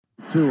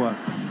Tua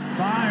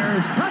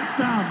fires,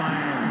 touchdown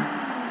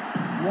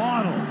Miami.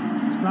 Waddle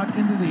snuck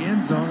into the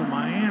end zone of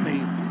Miami.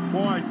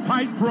 Boy,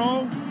 tight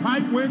throw,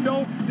 tight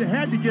window. They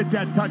had to get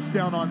that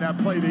touchdown on that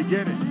play. They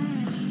get it.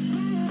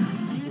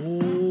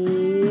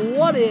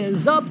 What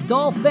is up,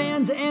 Dolphin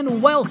fans,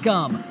 and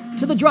welcome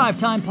to the Drive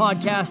Time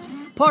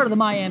Podcast, part of the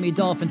Miami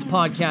Dolphins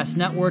Podcast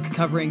Network,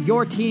 covering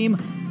your team,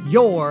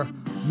 your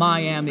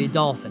Miami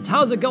Dolphins.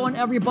 How's it going,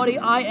 everybody?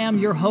 I am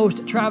your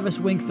host, Travis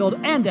Wingfield,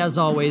 and as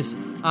always,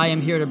 I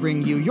am here to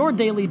bring you your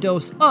daily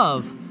dose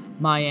of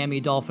Miami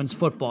Dolphins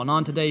football. And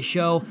on today's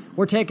show,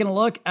 we're taking a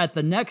look at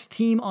the next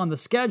team on the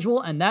schedule,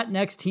 and that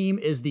next team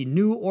is the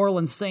New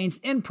Orleans Saints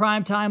in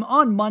primetime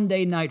on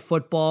Monday Night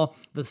Football.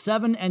 The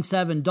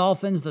 7-7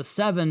 Dolphins, the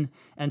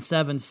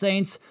 7-7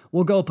 Saints.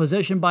 We'll go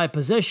position by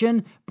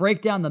position,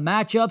 break down the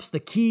matchups, the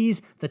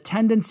keys, the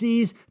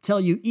tendencies, tell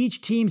you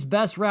each team's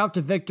best route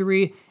to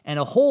victory, and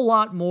a whole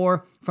lot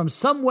more from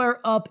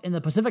somewhere up in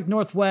the Pacific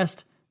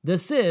Northwest.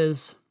 This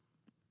is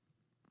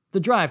the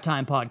Drive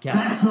Time Podcast.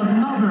 That's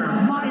another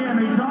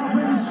Miami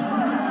Dolphins.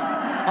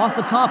 Off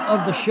the top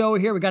of the show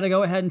here, we got to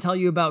go ahead and tell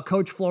you about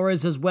Coach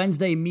Flores'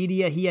 Wednesday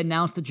media. He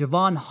announced that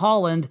Jevon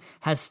Holland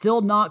has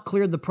still not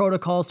cleared the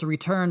protocols to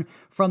return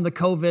from the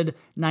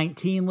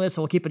COVID-19 list,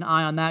 so we'll keep an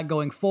eye on that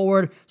going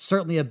forward.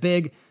 Certainly a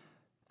big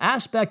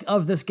aspect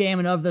of this game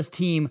and of this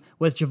team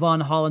with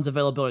Jevon Holland's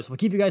availability. So we'll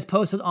keep you guys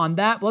posted on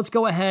that. But let's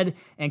go ahead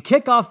and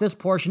kick off this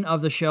portion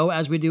of the show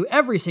as we do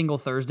every single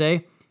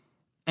Thursday.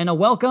 And a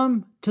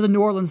welcome to the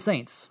New Orleans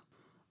Saints.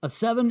 A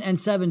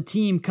 7-7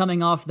 team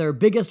coming off their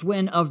biggest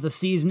win of the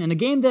season in a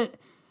game that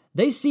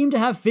they seem to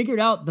have figured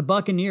out the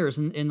Buccaneers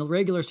in the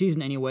regular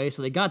season anyway.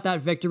 So they got that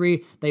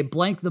victory. They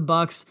blanked the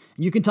Bucs.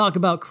 And you can talk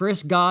about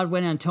Chris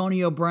Godwin,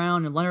 Antonio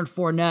Brown, and Leonard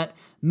Fournette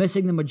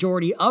missing the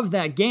majority of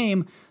that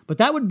game. But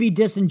that would be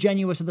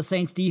disingenuous to the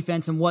Saints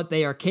defense and what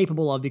they are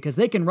capable of, because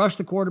they can rush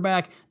the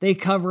quarterback, they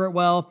cover it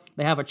well,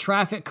 they have a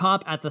traffic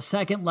cop at the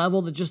second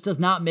level that just does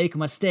not make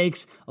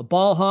mistakes, a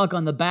ball hawk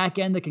on the back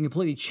end that can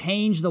completely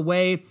change the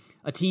way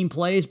a team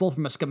plays, both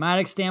from a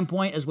schematic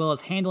standpoint as well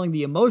as handling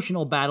the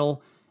emotional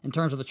battle in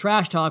terms of the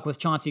trash talk with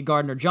Chauncey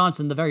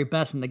Gardner-Johnson, the very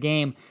best in the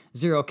game,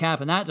 zero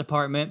cap in that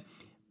department.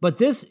 But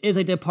this is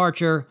a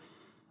departure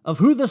of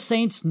who the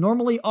Saints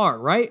normally are,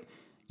 right?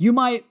 You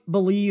might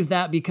believe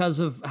that because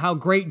of how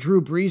great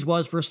Drew Brees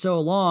was for so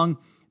long,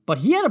 but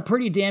he had a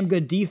pretty damn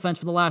good defense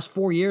for the last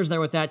 4 years there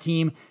with that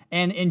team,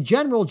 and in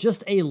general,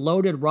 just a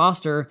loaded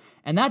roster,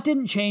 and that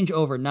didn't change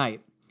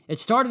overnight.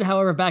 It started,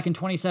 however, back in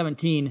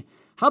 2017.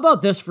 How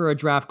about this for a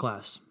draft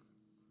class?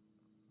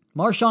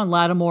 Marshawn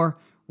Lattimore,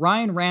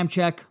 Ryan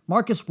Ramczyk,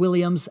 Marcus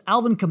Williams,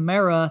 Alvin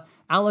Kamara,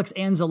 Alex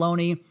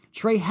Anzalone,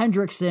 Trey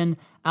Hendrickson,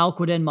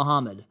 Al-Quadin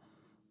Muhammad.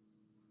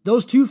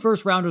 Those two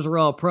first-rounders are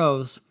all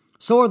pros.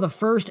 So are the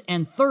first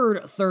and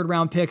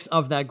third-round picks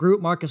of that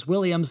group. Marcus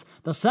Williams,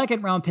 the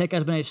second-round pick,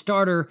 has been a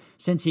starter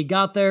since he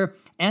got there.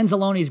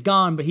 Anzalone's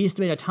gone, but he's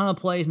made a ton of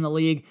plays in the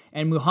league,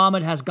 and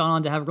Muhammad has gone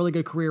on to have a really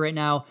good career right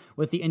now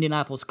with the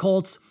Indianapolis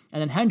Colts.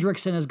 And then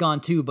Hendrickson has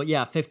gone too, but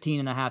yeah, 15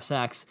 and a half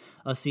sacks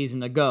a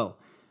season ago.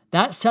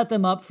 That set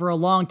them up for a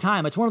long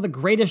time. It's one of the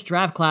greatest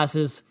draft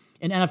classes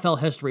in NFL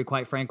history,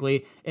 quite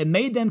frankly. It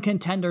made them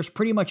contenders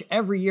pretty much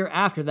every year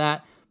after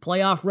that.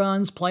 Playoff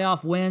runs,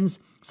 playoff wins,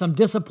 some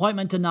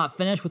disappointment to not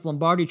finish with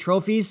Lombardi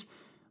trophies,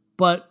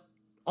 but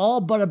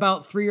all but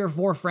about 3 or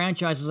 4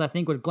 franchises I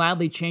think would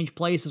gladly change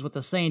places with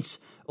the Saints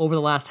over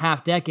the last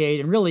half decade,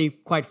 and really,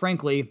 quite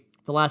frankly,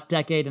 the last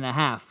decade and a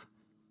half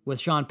with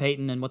Sean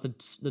Payton and what the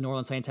New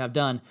Orleans Saints have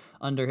done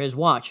under his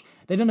watch.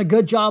 They've done a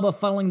good job of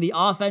funneling the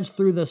offense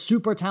through the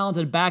super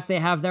talented back they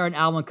have there in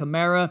Alvin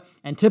Kamara,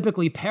 and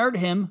typically paired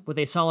him with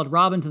a solid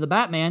Robin to the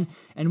Batman.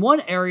 And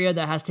one area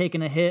that has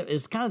taken a hit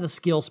is kind of the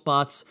skill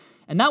spots,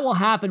 and that will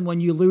happen when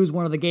you lose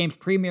one of the game's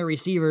premier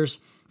receivers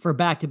for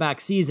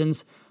back-to-back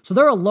seasons. So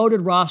they're a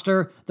loaded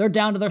roster. They're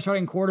down to their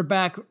starting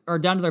quarterback, or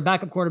down to their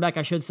backup quarterback,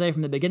 I should say,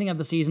 from the beginning of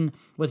the season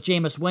with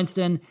Jameis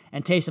Winston,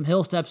 and Taysom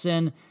Hill steps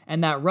in,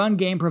 and that run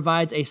game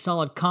provides a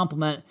solid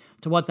complement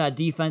to what that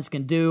defense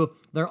can do.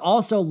 They're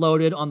also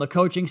loaded on the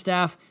coaching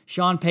staff.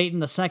 Sean Payton,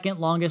 the second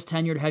longest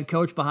tenured head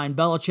coach behind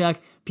Belichick,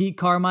 Pete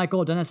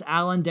Carmichael, Dennis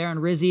Allen, Darren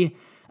Rizzi.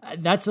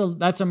 That's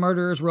a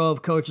murderer's row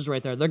of coaches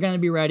right there. They're going to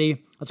be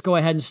ready. Let's go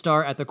ahead and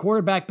start at the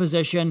quarterback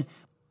position.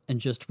 And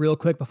just real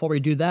quick before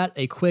we do that,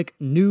 a quick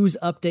news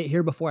update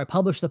here before I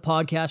publish the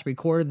podcast.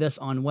 Recorded this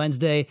on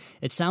Wednesday.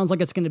 It sounds like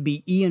it's going to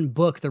be Ian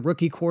Book, the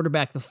rookie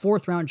quarterback, the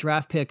 4th-round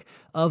draft pick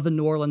of the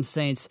New Orleans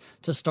Saints,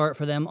 to start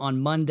for them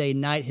on Monday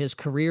night, his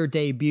career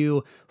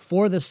debut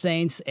for the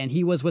Saints. And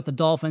he was with the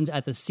Dolphins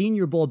at the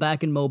Senior Bowl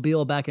back in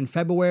Mobile back in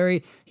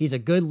February. He's a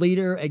good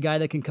leader, a guy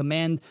that can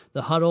command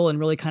the huddle and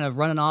really kind of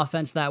run an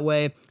offense that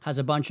way. Has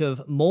a bunch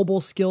of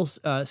mobile skills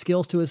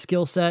to his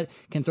skill set,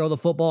 can throw the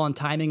football on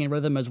timing and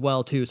rhythm as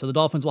well, too. So the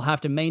Dolphins will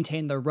have to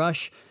maintain their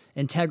rush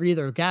integrity,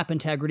 their gap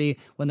integrity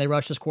when they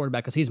rush this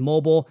quarterback, because he's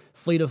mobile,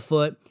 fleet of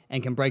foot,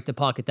 and can break the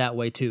pocket that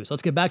way too. So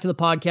let's get back to the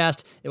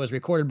podcast. It was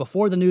recorded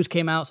before the news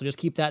came out, so just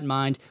keep that in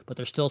mind, but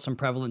there's still some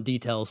prevalent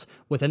details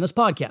within this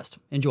podcast.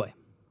 Enjoy.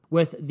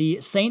 with the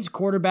Saints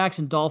quarterbacks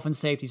and Dolphins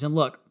safeties. And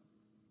look,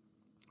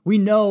 we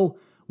know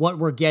what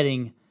we're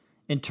getting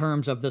in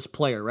terms of this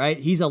player, right?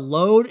 He's a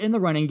load in the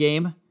running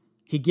game.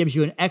 He gives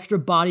you an extra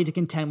body to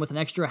contend with, an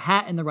extra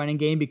hat in the running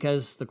game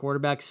because the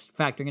quarterback's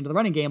factoring into the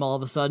running game all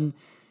of a sudden.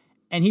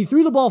 And he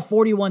threw the ball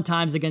 41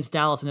 times against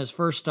Dallas in his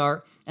first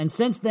start. And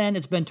since then,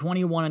 it's been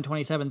 21 and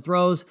 27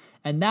 throws.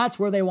 And that's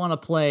where they want to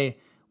play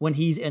when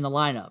he's in the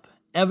lineup.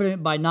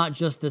 Evident by not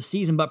just this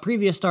season, but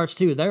previous starts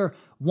too. They're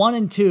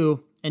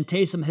 1-2 in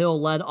Taysom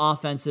Hill-led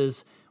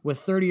offenses with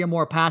 30 or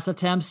more pass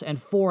attempts and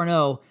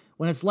 4-0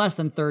 when it's less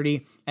than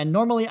 30. And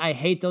normally I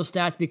hate those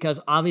stats because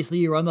obviously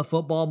you run the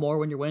football more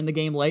when you're winning the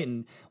game late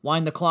and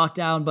wind the clock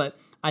down. But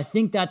I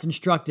think that's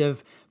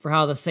instructive for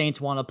how the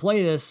Saints want to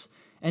play this.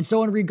 And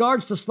so in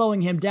regards to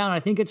slowing him down, I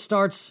think it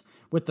starts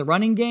with the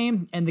running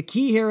game. And the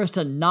key here is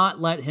to not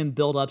let him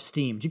build up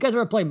steam. Did you guys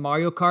ever play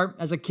Mario Kart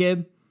as a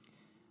kid?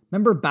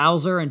 Remember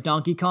Bowser and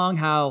Donkey Kong,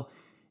 how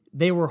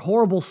they were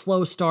horrible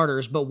slow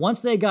starters, but once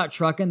they got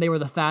trucking, they were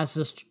the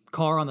fastest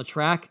car on the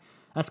track.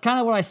 That's kind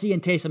of what I see in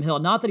Taysom Hill.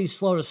 Not that he's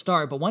slow to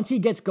start, but once he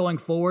gets going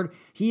forward,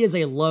 he is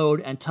a load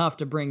and tough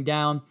to bring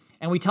down.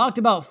 And we talked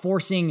about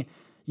forcing,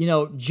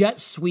 jet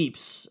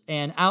sweeps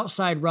and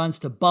outside runs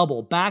to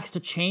bubble, backs to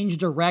change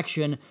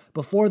direction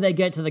before they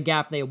get to the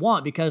gap they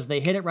want because they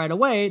hit it right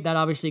away. That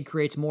obviously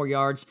creates more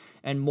yards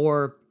and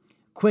more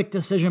quick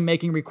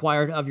decision-making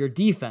required of your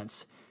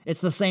defense. It's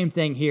the same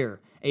thing here.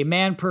 A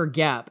man per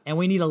gap, and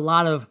we need a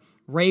lot of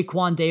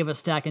Raekwon Davis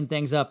stacking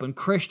things up and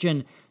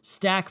Christian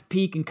stack,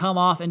 peak, and come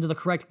off into the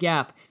correct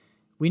gap.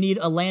 We need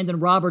a Landon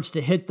Roberts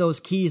to hit those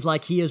keys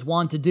like he is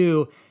wont to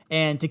do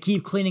and to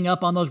keep cleaning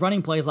up on those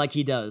running plays like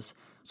he does.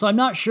 So I'm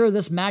not sure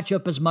this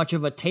matchup is much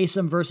of a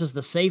Taysom versus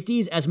the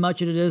safeties as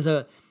much as it is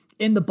a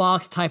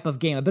in-the-box type of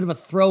game, a bit of a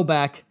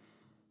throwback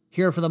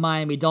here for the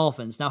Miami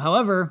Dolphins. Now,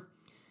 however,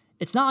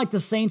 it's not like the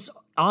Saints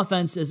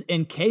offense is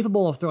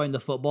incapable of throwing the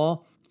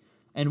football.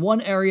 And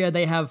one area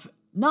they have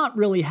not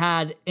really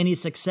had any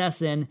success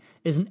in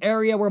is an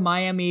area where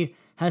Miami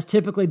has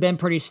typically been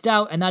pretty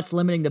stout, and that's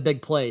limiting the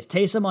big plays.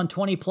 Taysom on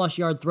 20-plus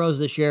yard throws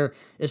this year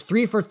is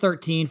 3 for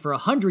 13 for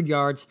 100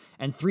 yards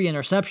and 3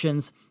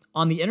 interceptions.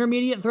 On the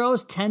intermediate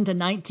throws, 10 to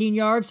 19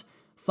 yards,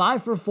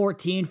 5 for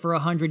 14 for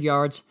 100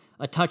 yards,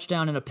 a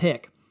touchdown and a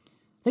pick.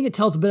 I think it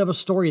tells a bit of a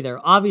story there.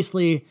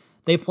 Obviously,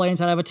 they play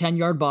inside of a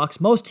 10-yard box.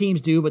 Most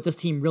teams do, but this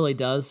team really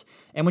does.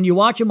 And when you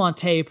watch them on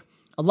tape,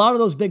 a lot of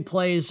those big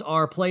plays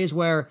are plays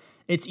where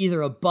it's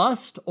either a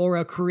bust or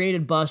a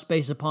created bust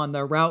based upon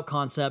their route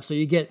concept. So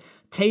you get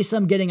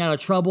Taysom getting out of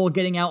trouble,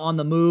 getting out on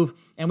the move.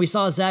 And we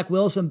saw Zach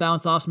Wilson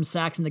bounce off some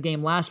sacks in the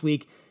game last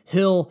week.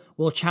 Hill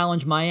will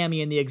challenge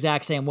Miami in the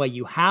exact same way.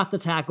 You have to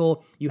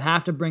tackle. You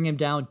have to bring him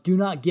down. Do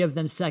not give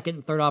them second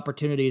and third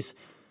opportunities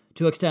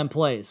to extend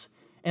plays.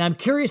 And I'm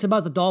curious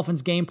about the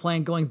Dolphins' game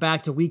plan going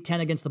back to Week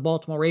 10 against the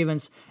Baltimore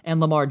Ravens and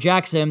Lamar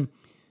Jackson.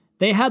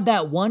 They had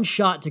that one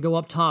shot to go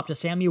up top to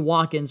Sammy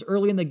Watkins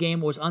early in the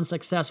game, was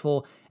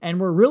unsuccessful, and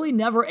were really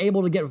never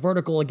able to get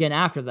vertical again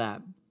after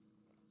that.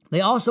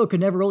 They also could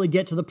never really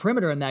get to the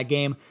perimeter in that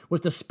game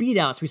with the speed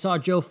outs. We saw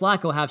Joe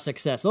Flacco have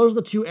success. Those are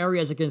the two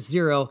areas against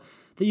zero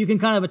that you can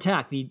kind of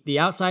attack, the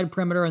outside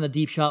perimeter and the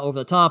deep shot over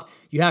the top.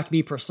 You have to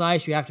be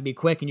precise, you have to be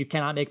quick, and you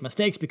cannot make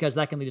mistakes because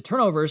that can lead to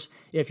turnovers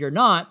if you're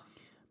not.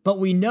 But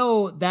we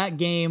know that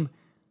game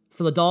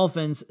for the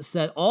Dolphins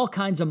set all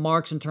kinds of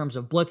marks in terms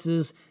of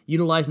blitzes,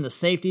 utilizing the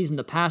safeties in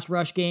the pass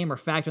rush game or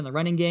factor in the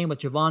running game with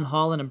Jevon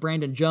Holland and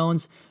Brandon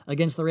Jones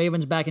against the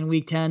Ravens back in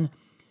Week 10.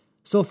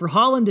 So for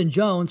Holland and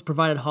Jones,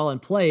 provided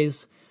Holland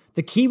plays,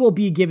 the key will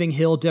be giving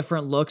Hill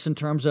different looks in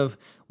terms of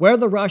where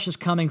the rush is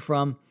coming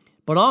from,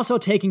 but also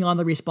taking on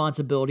the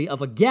responsibility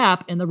of a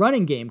gap in the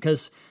running game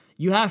because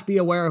you have to be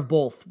aware of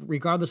both,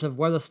 regardless of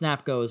where the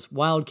snap goes.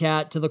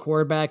 Wildcat to the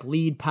quarterback,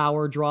 lead,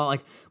 power, draw,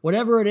 like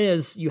whatever it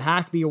is, you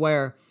have to be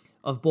aware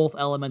of both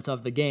elements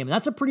of the game. And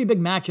that's a pretty big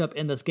matchup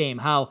in this game,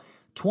 how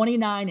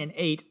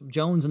 29-8,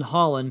 Jones and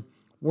Holland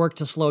work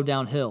to slow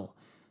down Hill.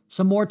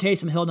 Some more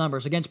Taysom Hill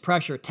numbers against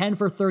pressure, 10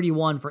 for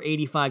 31 for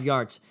 85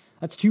 yards.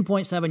 That's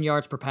 2.7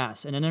 yards per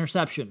pass and an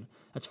interception.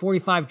 That's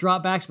 45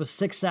 dropbacks with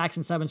 6 sacks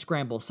and 7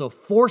 scrambles. So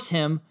force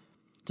him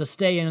to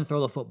stay in and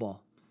throw the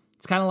football.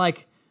 It's kind of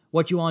like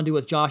what you want to do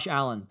with Josh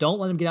Allen. Don't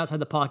let him get outside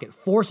the pocket.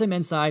 Force him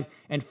inside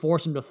and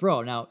force him to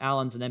throw. Now,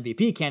 Allen's an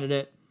MVP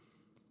candidate.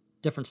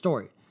 Different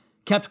story.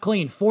 Kept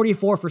clean,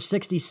 44 for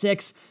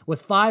 66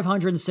 with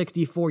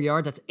 564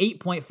 yards. That's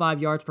 8.5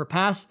 yards per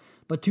pass,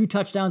 but 2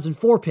 touchdowns and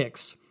 4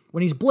 picks.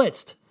 When he's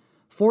blitzed,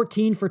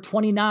 14 for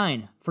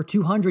 29 for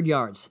 200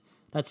 yards.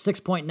 That's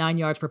 6.9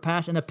 yards per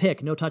pass and a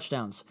pick, no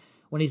touchdowns.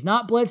 When he's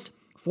not blitzed,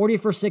 40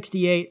 for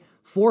 68,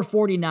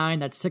 449,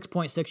 that's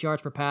 6.6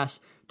 yards per pass,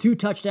 2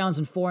 touchdowns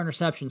and 4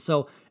 interceptions.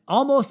 So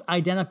almost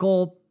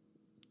identical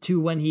to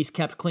when he's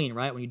kept clean,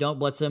 right? When you don't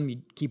blitz him,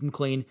 you keep him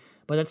clean.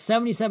 But that's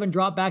 77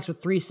 dropbacks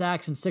with 3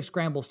 sacks and 6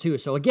 scrambles too.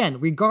 So again,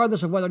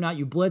 regardless of whether or not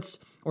you blitz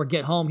or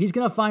get home, he's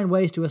going to find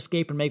ways to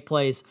escape and make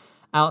plays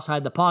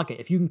outside the pocket.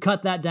 If you can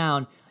cut that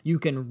down, you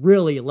can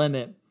really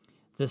limit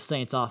this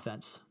Saints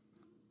offense.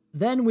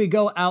 Then we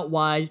go out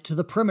wide to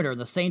the perimeter,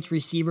 the Saints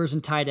receivers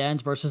and tight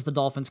ends versus the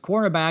Dolphins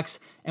cornerbacks.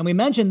 And we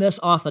mentioned this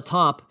off the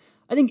top.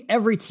 I think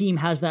every team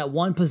has that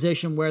one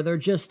position where there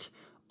just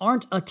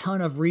aren't a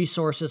ton of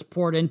resources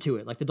poured into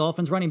it. Like the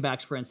Dolphins running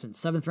backs, for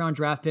instance, 7th round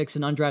draft picks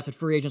and undrafted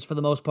free agents for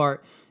the most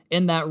part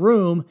in that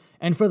room.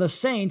 And for the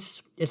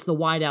Saints, it's the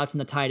wideouts and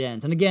the tight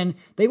ends. And again,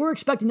 they were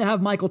expecting to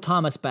have Michael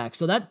Thomas back,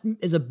 so that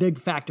is a big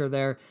factor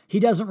there. He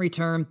doesn't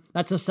return.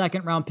 That's a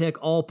 2nd round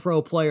pick,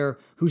 all-pro player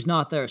who's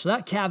not there. So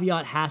that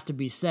caveat has to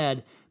be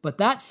said. But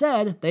that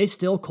said, they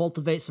still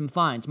cultivate some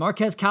finds.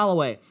 Marquez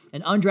Callaway,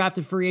 an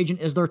undrafted free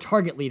agent, is their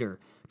target leader.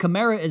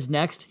 Kamara is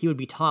next. He would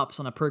be tops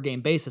on a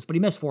per-game basis, but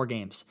he missed 4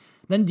 games.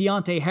 Then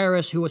Deontay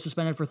Harris, who was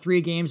suspended for 3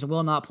 games and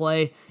will not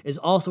play, is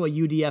also a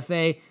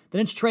UDFA.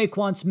 Then it's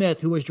Traquan Smith,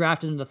 who was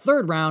drafted in the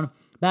 3rd round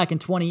back in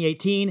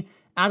 2018.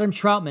 Adam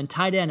Troutman,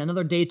 tight end,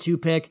 another day 2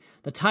 pick.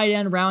 The tight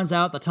end rounds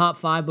out the top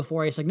 5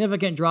 before a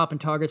significant drop in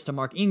targets to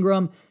Mark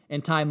Ingram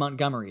and Ty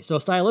Montgomery. So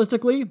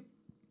stylistically,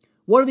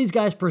 what do these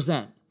guys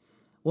present?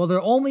 Well,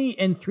 they're only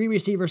in 3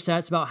 receiver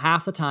sets about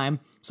half the time,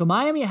 so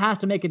Miami has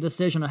to make a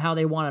decision on how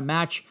they want to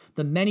match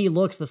the many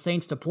looks the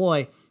Saints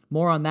deploy.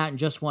 More on that in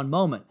just one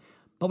moment.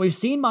 But we've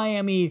seen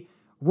Miami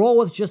roll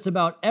with just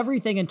about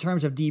everything in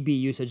terms of DB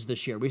usage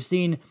this year. We've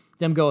seen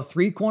them go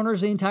 3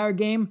 corners the entire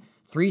game,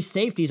 3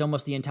 safeties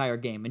almost the entire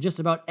game, and just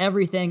about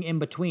everything in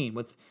between,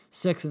 with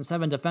 6 and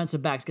 7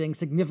 defensive backs getting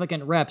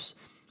significant reps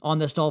on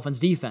this Dolphins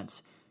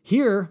defense.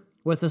 Here,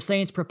 with the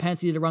Saints'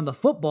 propensity to run the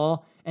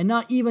football, and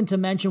not even to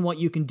mention what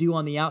you can do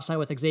on the outside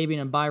with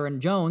Xavier and Byron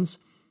Jones,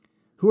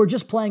 who are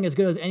just playing as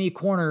good as any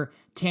corner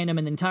tandem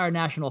in the entire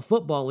National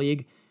Football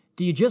League,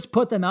 do you just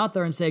put them out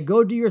there and say,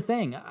 go do your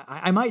thing?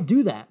 I might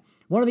do that.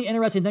 One of the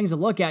interesting things to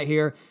look at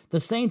here, the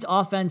Saints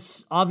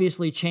offense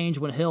obviously changed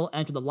when Hill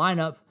entered the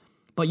lineup,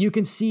 but you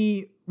can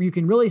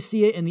really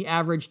see it in the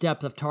average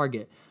depth of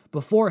target.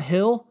 Before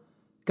Hill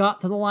got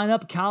to the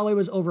lineup, Callaway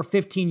was over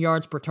 15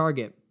 yards per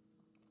target,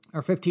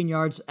 or 15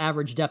 yards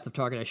average depth of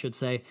target, I should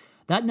say.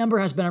 That number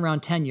has been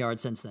around 10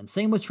 yards since then.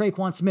 Same with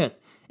Traquan Smith,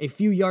 a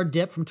few yard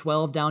dip from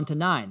 12 down to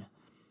 9.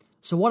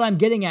 So what I'm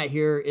getting at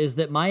here is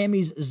that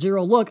Miami's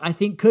zero look, I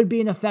think, could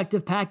be an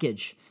effective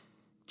package.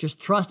 Just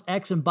trust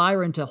X and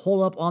Byron to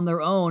hold up on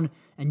their own,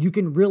 and you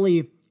can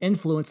really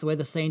influence the way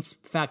the Saints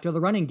factor the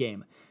running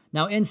game.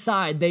 Now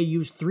inside, they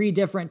use 3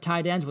 different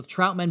tight ends with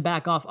Troutman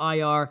back off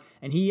IR,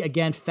 and he,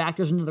 again,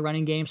 factors into the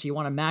running game, so you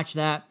want to match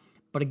that.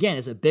 But again,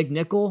 is it big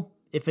nickel?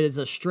 If it is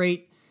a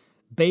straight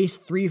base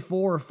 3-4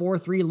 or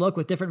 4-3 look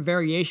with different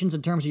variations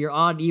in terms of your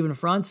odd even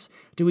fronts?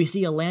 Do we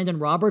see a Landon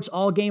Roberts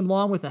all game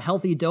long with a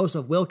healthy dose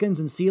of Wilkins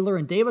and Sealer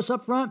and Davis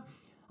up front?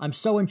 I'm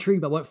so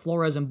intrigued by what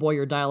Flores and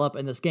Boyer dial up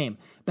in this game.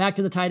 Back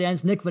to the tight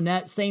ends, Nick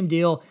Vannett, same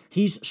deal.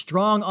 He's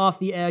strong off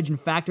the edge and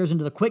factors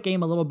into the quick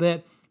game a little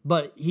bit,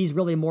 but he's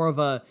really more of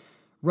a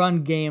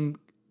run game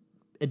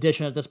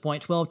addition at this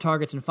point. 12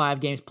 targets in 5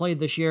 games played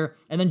this year.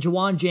 And then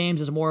Juwan James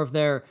is more of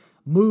their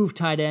move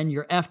tight end,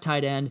 your F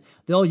tight end.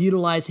 They'll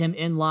utilize him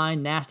in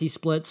line, nasty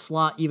split,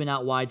 slot, even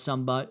out wide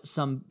some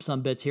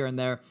bits here and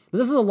there. But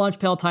this is a lunch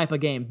pail type of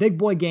game, big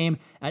boy game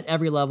at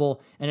every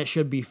level, and it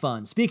should be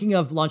fun. Speaking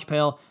of lunch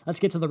pail, let's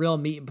get to the real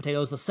meat and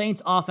potatoes. The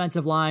Saints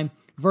offensive line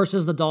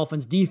versus the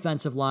Dolphins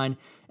defensive line.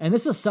 And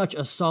this is such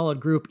a solid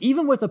group,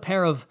 even with a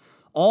pair of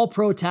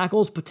all-pro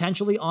tackles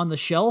potentially on the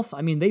shelf.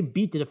 I mean, they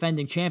beat the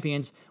defending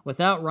champions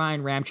without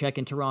Ryan Ramczyk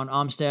and Teron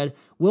Armstead.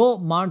 We'll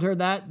monitor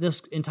that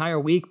this entire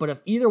week, but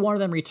if either one of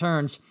them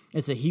returns,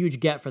 it's a huge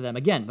get for them.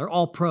 Again, they're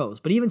all pros,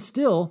 but even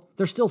still,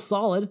 they're still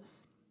solid.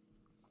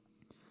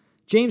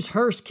 James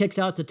Hurst kicks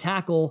out to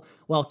tackle,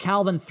 while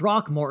Calvin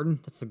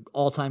Throckmorton, that's the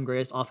all-time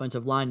greatest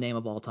offensive line name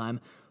of all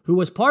time, who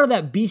was part of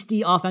that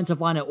beastie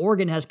offensive line at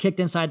Oregon, has kicked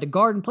inside to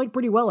guard and played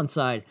pretty well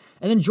inside.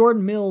 And then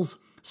Jordan Mills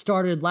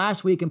started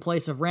last week in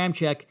place of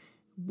Ramczyk.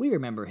 We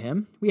remember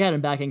him. We had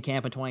him back in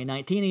camp in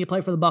 2019, and he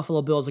played for the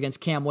Buffalo Bills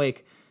against Cam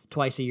Wake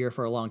twice a year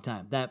for a long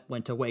time. That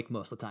went to Wake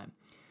most of the time.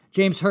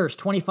 James Hurst,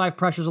 25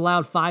 pressures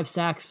allowed, 5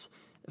 sacks,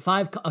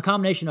 a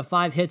combination of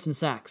 5 hits and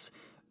sacks.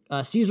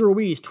 Cesar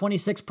Ruiz,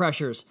 26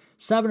 pressures,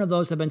 7 of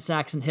those have been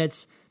sacks and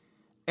hits.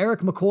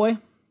 Eric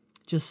McCoy,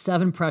 just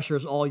 7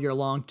 pressures all year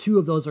long, 2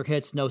 of those are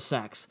hits, no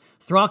sacks.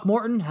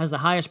 Throckmorton has the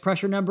highest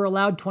pressure number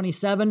allowed,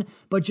 27,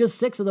 but just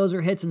 6 of those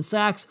are hits and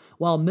sacks,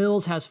 while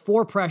Mills has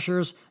 4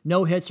 pressures,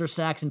 no hits or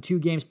sacks in 2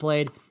 games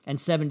played, and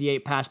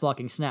 78 pass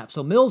blocking snaps.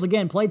 So Mills,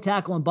 again, played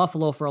tackle in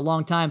Buffalo for a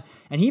long time,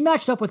 and he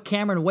matched up with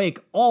Cameron Wake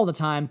all the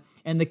time,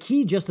 and the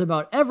key just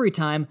about every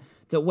time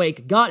that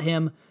Wake got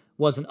him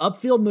was an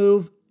upfield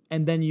move,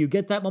 and then you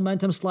get that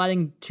momentum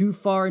sliding too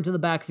far into the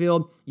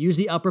backfield, use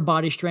the upper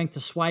body strength to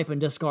swipe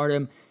and discard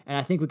him, and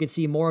I think we could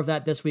see more of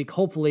that this week,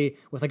 hopefully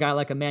with a guy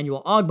like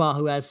Emmanuel Ogbah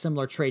who has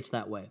similar traits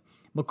that way.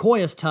 McCoy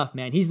is tough,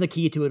 man. He's the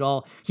key to it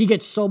all. He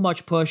gets so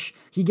much push.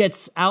 He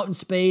gets out in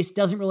space,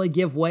 doesn't really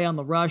give way on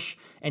the rush,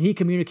 and he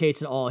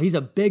communicates it all. He's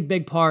a big,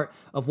 big part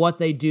of what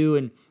they do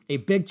and a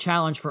big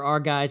challenge for our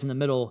guys in the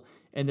middle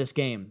in this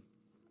game.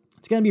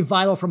 It's going to be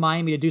vital for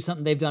Miami to do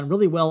something they've done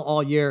really well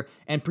all year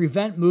and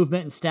prevent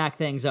movement and stack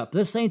things up.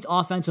 This Saints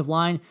offensive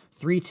line,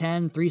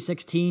 310,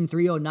 316,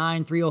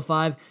 309,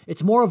 305.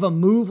 It's more of a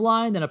move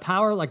line than a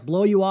power, like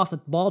blow you off the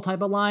ball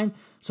type of line.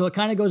 So it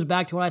kind of goes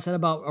back to what I said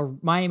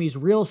about Miami's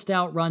real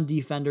stout run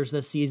defenders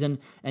this season,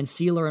 and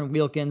Sealer and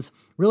Wilkins.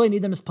 Really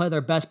need them to play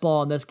their best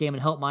ball in this game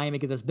and help Miami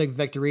get this big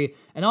victory.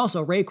 And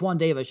also, Raekwon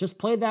Davis, just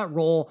play that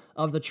role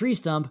of the tree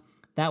stump.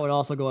 That would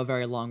also go a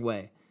very long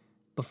way.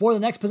 Before the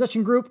next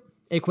position group,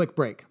 a quick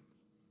break.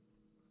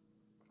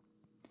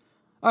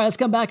 All right, let's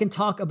come back and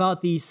talk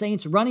about the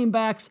Saints running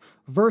backs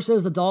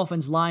versus the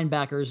Dolphins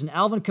linebackers. And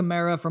Alvin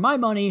Kamara, for my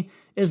money,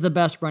 is the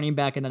best running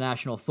back in the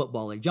National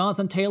Football League.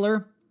 Jonathan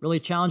Taylor, really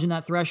challenging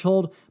that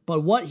threshold,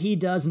 but what he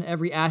does in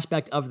every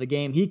aspect of the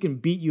game, he can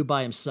beat you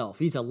by himself.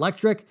 He's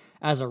electric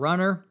as a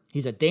runner.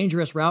 He's a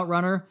dangerous route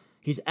runner.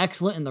 He's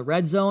excellent in the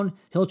red zone.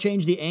 He'll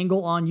change the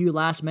angle on you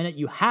last minute.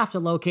 You have to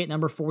locate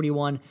number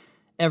 41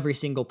 every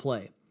single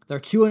play. They're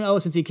 2-0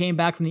 since he came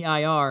back from the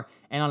IR,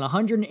 and on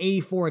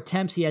 184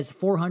 attempts, he has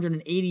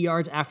 480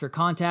 yards after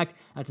contact.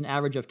 That's an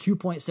average of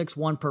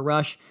 2.61 per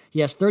rush.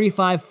 He has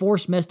 35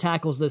 forced missed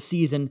tackles this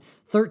season,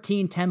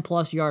 13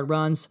 10-plus yard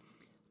runs.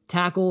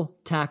 Tackle,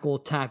 tackle,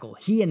 tackle.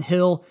 He and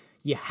Hill,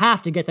 you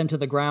have to get them to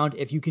the ground.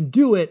 If you can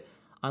do it,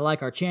 I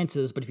like our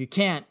chances, but if you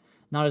can't,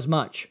 not as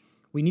much.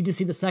 We need to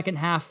see the second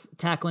half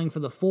tackling for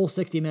the full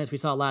 60 minutes we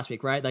saw last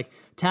week, right? Like,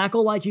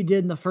 tackle like you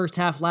did in the first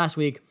half last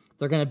week,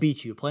 they're going to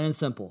beat you, plain and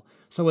simple.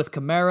 So with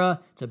Kamara,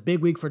 it's a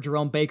big week for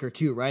Jerome Baker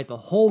too, right? The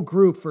whole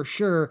group for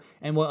sure,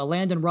 and what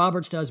Landon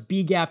Roberts does,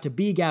 B-gap to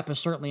B-gap, is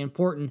certainly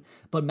important,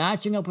 but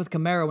matching up with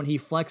Kamara when he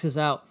flexes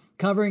out,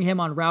 covering him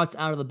on routes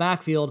out of the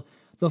backfield,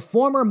 the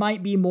former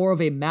might be more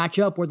of a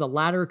matchup where the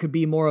latter could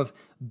be more of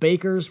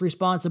Baker's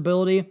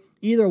responsibility.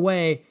 Either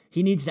way,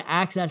 he needs to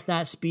access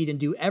that speed and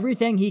do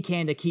everything he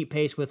can to keep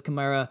pace with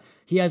Kamara.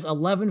 He has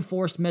 11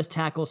 forced missed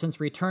tackles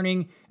since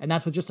returning, and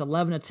that's with just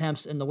 11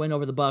 attempts in the win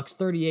over the Bucs,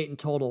 38 in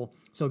total.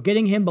 So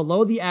getting him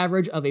below the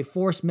average of a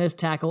forced missed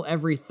tackle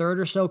every third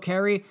or so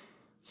carry,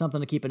 something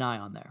to keep an eye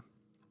on there.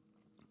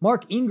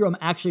 Mark Ingram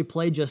actually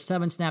played just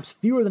 7 snaps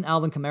fewer than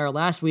Alvin Kamara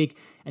last week,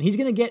 and he's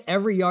going to get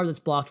every yard that's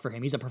blocked for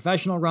him. He's a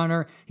professional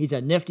runner. He's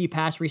a nifty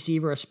pass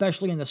receiver,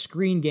 especially in the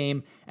screen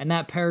game, and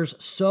that pairs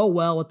so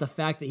well with the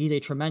fact that he's a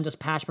tremendous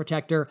pass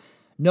protector.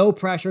 No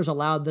pressures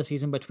allowed this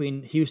season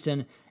between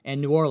Houston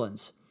and New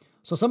Orleans.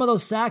 So some of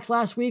those sacks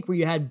last week where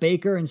you had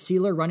Baker and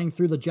Sealer running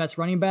through the Jets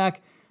running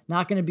back,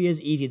 not going to be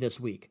as easy this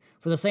week.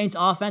 For the Saints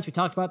offense, we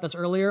talked about this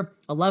earlier,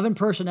 11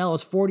 personnel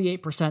is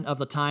 48% of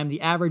the time.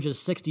 The average is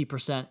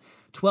 60%.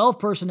 12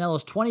 personnel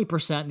is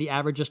 20%, the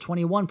average is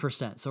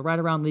 21%, so right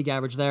around league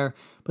average there.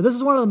 But this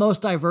is one of the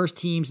most diverse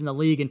teams in the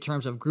league in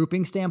terms of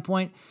grouping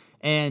standpoint,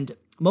 and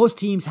most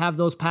teams have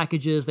those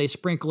packages. They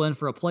sprinkle in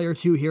for a play or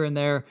two here and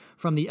there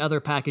from the other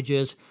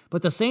packages,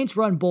 but the Saints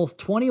run both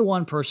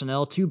 21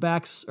 personnel, two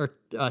backs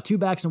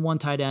and one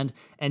tight end,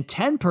 and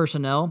 10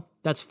 personnel,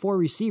 that's 4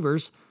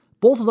 receivers.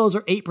 Both of those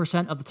are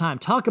 8% of the time.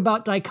 Talk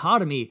about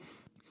dichotomy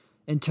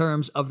in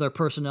terms of their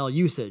personnel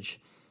usage.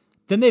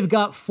 Then they've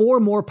got 4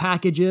 more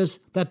packages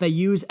that they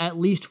use at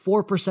least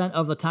 4%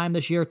 of the time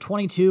this year.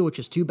 22, which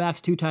is 2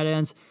 backs, 2 tight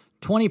ends.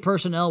 20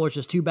 personnel, which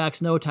is 2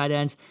 backs, no tight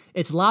ends.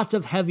 It's lots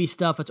of heavy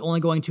stuff. It's only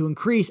going to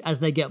increase as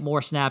they get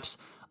more snaps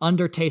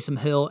under Taysom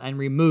Hill and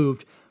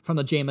removed from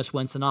the Jameis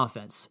Winston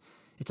offense.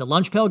 It's a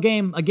lunch pail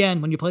game.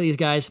 Again, when you play these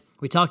guys,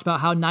 we talked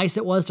about how nice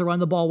it was to run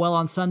the ball well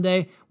on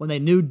Sunday when they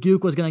knew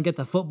Duke was going to get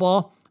the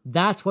football.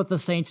 That's what the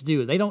Saints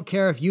do. They don't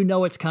care if you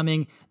know it's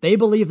coming. They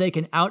believe they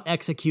can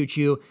out-execute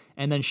you,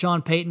 and then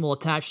Sean Payton will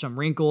attach some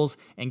wrinkles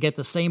and get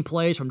the same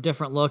plays from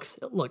different looks.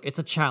 Look, it's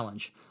a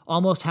challenge.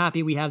 Almost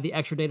happy we have the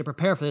extra day to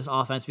prepare for this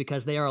offense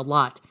because they are a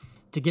lot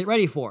to get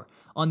ready for.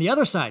 On the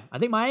other side, I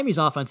think Miami's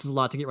offense is a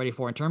lot to get ready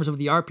for in terms of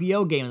the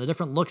RPO game and the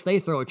different looks they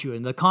throw at you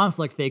and the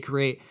conflict they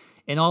create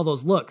in all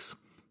those looks.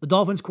 The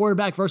Dolphins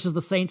quarterback versus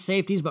the Saints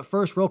safeties, but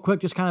first, real quick,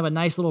 just kind of a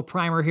nice little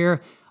primer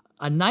here.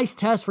 A nice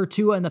test for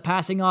Tua in the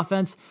passing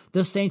offense.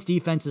 This Saints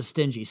defense is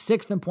stingy.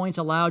 6th in points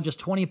allowed, just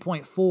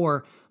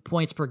 20.4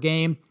 points per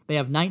game. They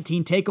have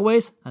 19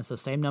 takeaways. That's the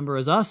same number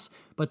as us,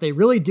 but they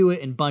really do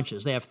it in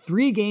bunches. They have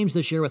 3 games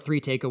this year with 3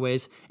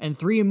 takeaways and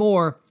 3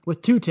 more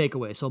with 2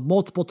 takeaways, so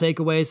multiple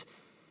takeaways.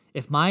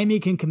 If Miami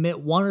can commit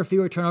 1 or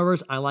fewer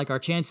turnovers, I like our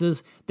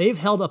chances. They've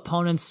held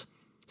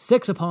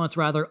 6 opponents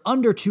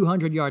under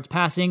 200 yards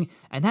passing,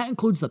 and that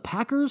includes the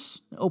Packers.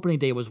 Opening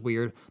day was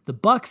weird. The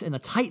Bucs and the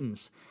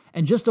Titans.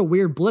 And just a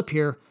weird blip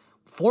here,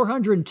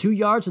 402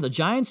 yards to the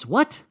Giants?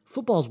 What?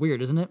 Football's weird,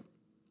 isn't it?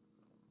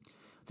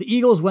 The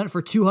Eagles went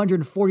for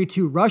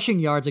 242 rushing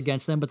yards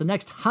against them, but the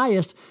next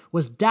highest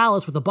was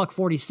Dallas with a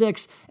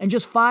 $146, and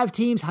just 5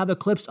 teams have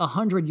eclipsed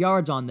 100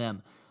 yards on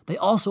them. They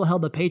also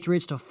held the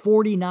Patriots to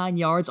 49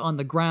 yards on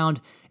the ground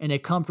in a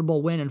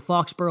comfortable win in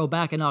Foxborough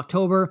back in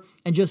October,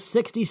 and just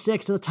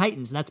 66 to the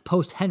Titans, and that's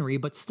post-Henry,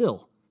 but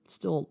still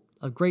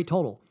a great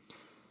total.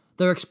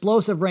 Their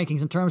explosive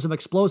rankings in terms of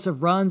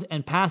explosive runs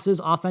and passes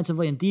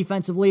offensively and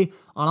defensively.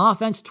 On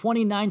offense,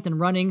 29th in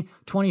running,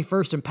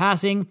 21st in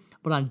passing.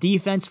 but on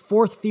defense,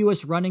 4th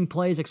fewest running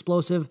plays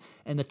explosive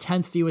and the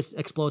 10th fewest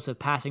explosive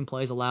passing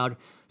plays allowed.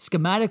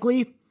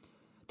 Schematically,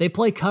 they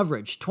play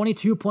coverage,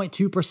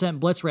 22.2%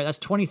 blitz rate. That's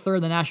 23rd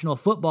in the National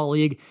Football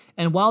League.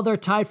 And while they're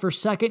tied for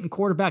second in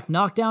quarterback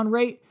knockdown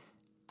rate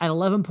at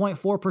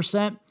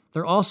 11.4%,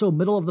 they're also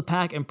middle of the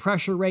pack in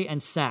pressure rate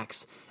and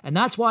sacks. And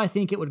that's why I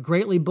think it would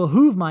greatly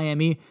behoove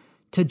Miami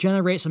to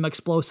generate some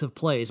explosive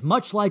plays.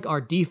 Much like our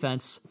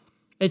defense,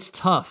 it's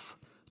tough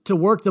to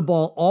work the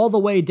ball all the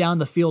way down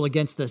the field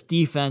against this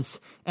defense.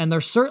 And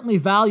there's certainly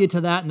value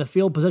to that in the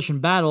field position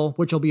battle,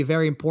 which will be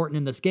very important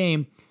in this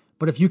game.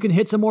 But if you can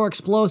hit some more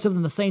explosive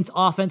than the Saints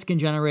offense can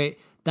generate,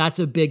 that's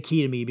a big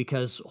key to me,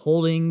 because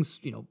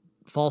holdings,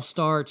 false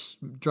starts,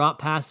 drop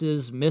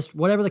passes, missed,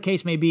 whatever the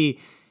case may be,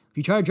 if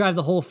you try to drive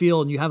the whole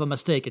field and you have a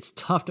mistake, it's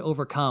tough to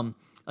overcome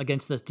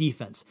against this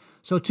defense.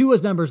 So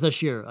Tua's numbers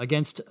this year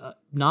against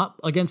not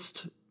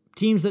against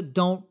teams that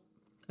don't,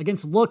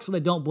 against looks where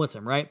they don't blitz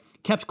him, right?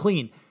 Kept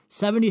clean,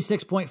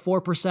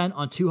 76.4%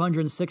 on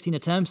 216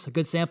 attempts, a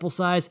good sample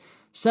size,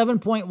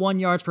 7.1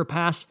 yards per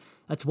pass.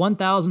 That's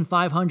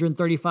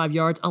 1,535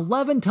 yards,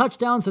 11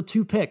 touchdowns to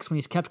 2 picks when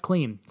he's kept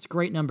clean. It's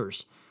great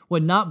numbers.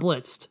 When not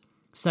blitzed,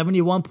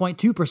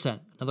 71.2%,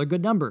 another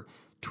good number.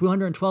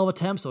 212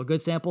 attempts, so a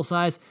good sample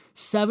size.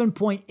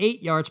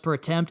 7.8 yards per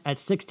attempt at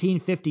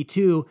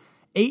 1,652,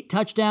 8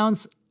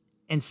 touchdowns,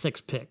 and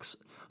 6 picks.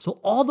 So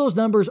all those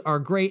numbers are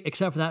great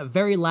except for that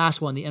very last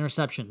one, the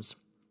interceptions.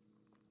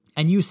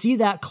 And you see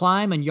that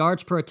climb in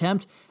yards per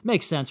attempt.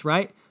 Makes sense,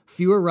 right?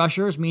 Fewer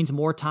rushers means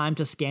more time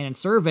to scan and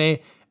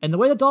survey. And the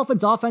way the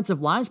Dolphins'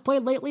 offensive line's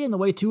played lately and the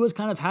way Tua's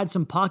kind of had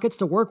some pockets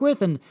to work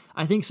with, and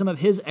I think some of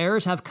his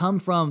errors have come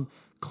from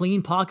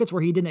clean pockets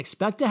where he didn't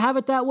expect to have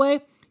it that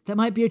way, that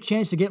might be a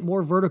chance to get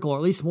more vertical, or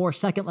at least more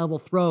second-level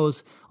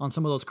throws on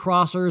some of those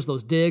crossers,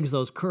 those digs,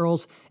 those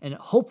curls, and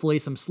hopefully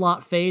some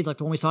slot fades like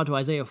the one we saw to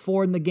Isaiah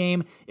Ford in the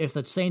game. If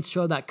the Saints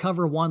show that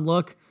cover one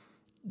look,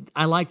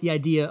 I like the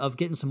idea of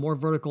getting some more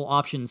vertical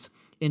options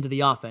into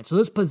the offense. So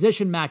this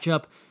position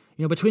matchup,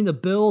 between the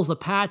Bills, the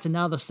Pats, and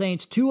now the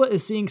Saints, Tua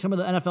is seeing some of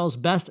the NFL's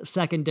best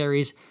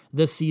secondaries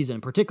this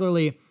season,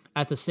 particularly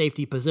at the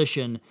safety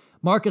position.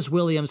 Marcus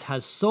Williams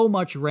has so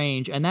much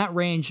range, and that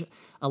range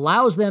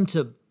allows them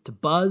to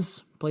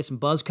buzz, play some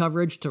buzz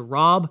coverage, to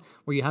rob,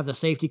 where you have the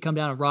safety come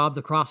down and rob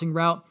the crossing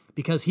route,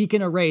 because he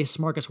can erase,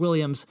 Marcus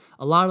Williams,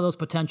 a lot of those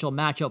potential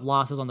matchup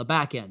losses on the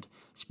back end.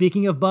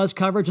 Speaking of buzz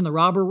coverage in the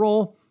robber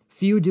role,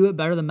 few do it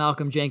better than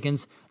Malcolm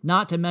Jenkins,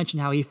 not to mention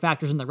how he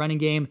factors in the running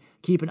game.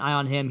 Keep an eye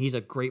on him. He's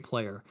a great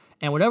player.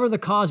 And whatever the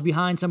cause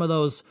behind some of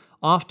those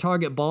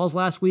off-target balls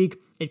last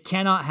week, it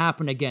cannot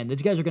happen again.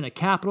 These guys are going to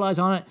capitalize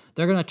on it.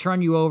 They're going to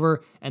turn you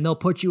over, and they'll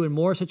put you in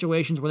more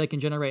situations where they can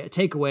generate a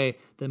takeaway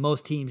than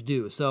most teams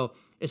do. So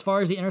as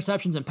far as the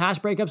interceptions and pass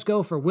breakups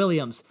go, for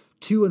Williams,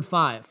 2 and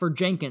 5. For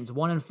Jenkins,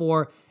 1 and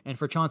 4. And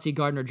for Chauncey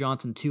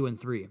Gardner-Johnson, 2 and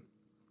 3.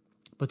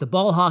 But the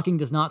ball hawking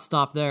does not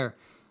stop there.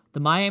 The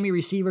Miami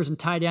receivers and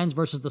tight ends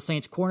versus the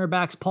Saints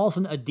cornerbacks.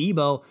 Paulson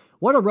Adebo,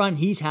 what a run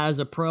he's had as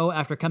a pro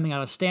after coming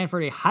out of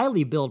Stanford, a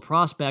highly billed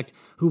prospect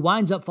who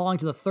winds up falling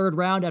to the 3rd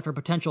round after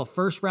potential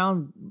 1st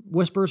round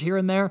whispers here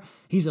and there.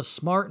 He's a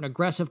smart and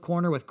aggressive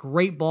corner with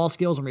great ball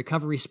skills and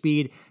recovery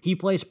speed. He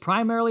plays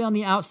primarily on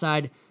the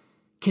outside.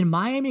 Can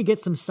Miami get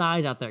some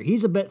size out there?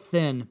 He's a bit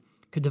thin.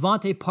 Could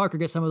Devontae Parker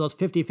get some of those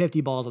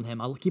 50-50 balls on him?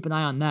 I'll keep an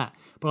eye on that.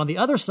 But on the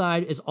other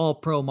side is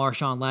all-pro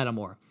Marshawn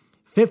Lattimore.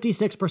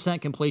 56%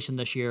 completion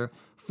this year,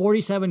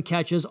 47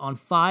 catches on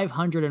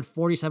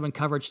 547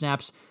 coverage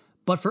snaps,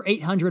 but for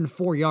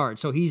 804 yards.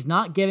 So he's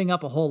not giving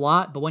up a whole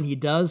lot, but when he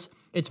does,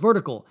 it's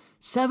vertical.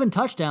 7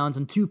 touchdowns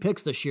and 2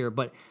 picks this year,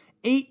 but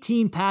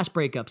 18 pass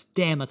breakups.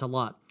 Damn, that's a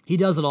lot. He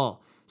does it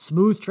all.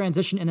 Smooth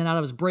transition in and out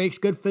of his breaks,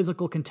 good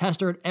physical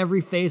contester at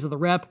every phase of the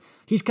rep.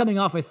 He's coming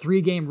off a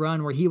 3-game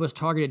run where he was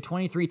targeted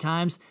 23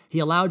 times. He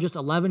allowed just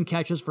 11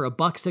 catches for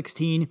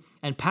 $116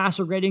 and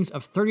passer ratings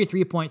of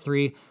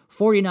 33.3,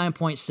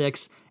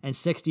 49.6, and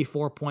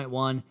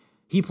 64.1.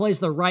 He plays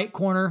the right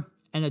corner,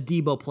 and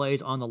Adebo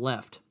plays on the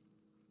left.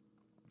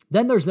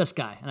 Then there's this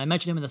guy, and I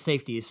mentioned him in the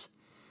safeties.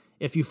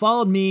 If you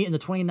followed me in the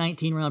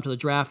 2019 run up to the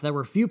draft, there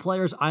were few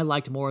players I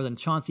liked more than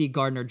Chauncey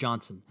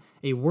Gardner-Johnson,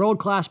 a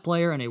world-class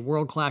player and a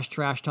world-class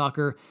trash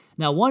talker.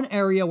 Now, one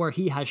area where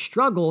he has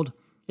struggled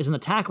is in the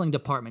tackling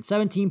department,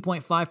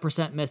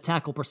 17.5% missed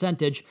tackle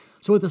percentage.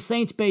 So with the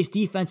Saints-based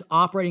defense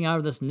operating out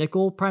of this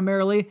nickel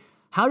primarily,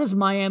 how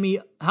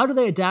do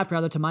they adapt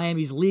to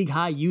Miami's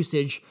league-high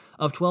usage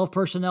of 12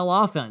 personnel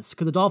offense?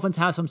 Could the Dolphins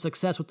have some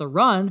success with the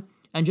run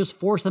and just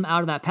force them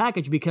out of that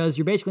package? Because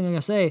you're basically going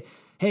to say,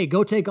 hey,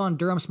 go take on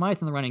Durham Smythe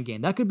in the running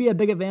game. That could be a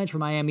big advantage for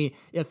Miami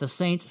if the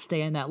Saints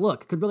stay in that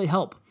look. It could really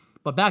help.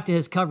 But back to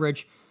his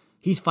coverage,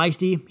 he's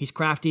feisty, he's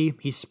crafty,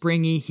 he's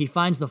springy, he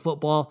finds the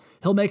football,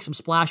 he'll make some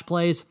splash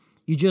plays.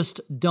 You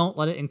just don't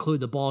let it include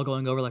the ball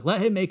going over. Like,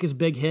 let him make his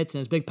big hits and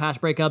his big pass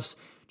breakups.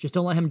 Just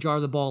don't let him jar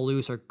the ball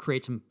loose or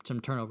create some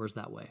turnovers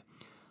that way.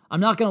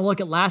 I'm not going to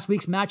look at last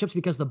week's matchups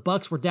because the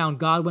Bucs were down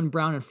Godwin,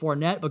 Brown, and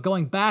Fournette. But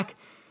going back,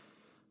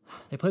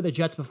 they played the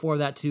Jets before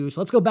that too.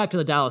 So let's go back to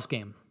the Dallas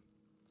game.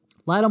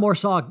 Lattimore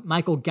saw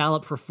Michael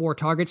Gallup for 4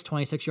 targets,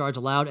 26 yards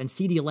allowed, and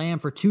CeeDee Lamb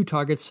for 2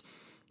 targets,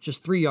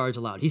 just 3 yards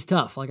allowed. He's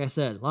tough, like I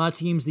said. A lot of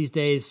teams these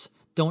days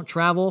don't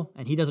travel,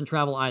 and he doesn't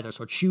travel either,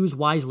 so choose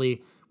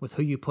wisely with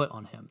who you put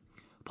on him.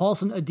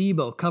 Paulson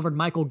Adebo covered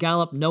Michael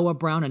Gallup, Noah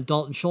Brown, and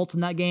Dalton Schultz in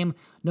that game.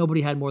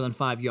 Nobody had more than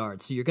 5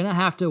 yards, so you're going to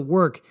have to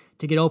work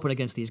to get open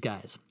against these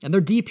guys. And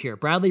they're deep here.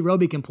 Bradley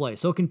Roby can play.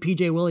 So can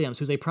P.J. Williams,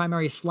 who's a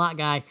primary slot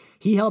guy.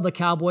 He held the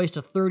Cowboys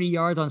to 30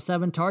 yards on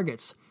 7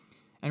 targets.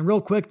 And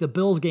real quick, the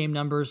Bills game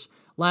numbers.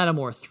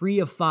 Lattimore, 3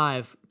 of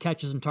 5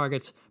 catches and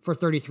targets for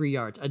 33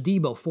 yards.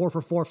 Adebo, 4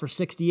 for 4 for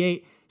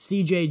 68.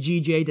 C.J.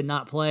 G.J. did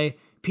not play.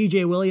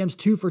 P.J. Williams,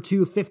 2 for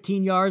 2,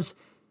 15 yards.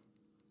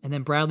 And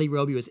then Bradley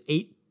Roby was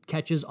 8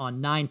 catches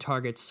on 9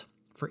 targets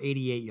for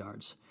 88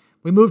 yards.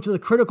 We move to the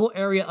critical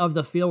area of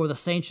the field where the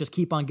Saints just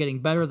keep on getting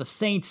better. The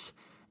Saints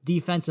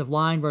defensive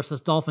line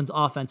versus Dolphins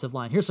offensive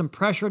line. Here's some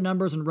pressure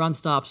numbers and run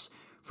stops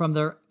from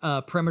their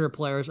perimeter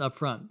players up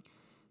front.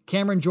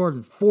 Cameron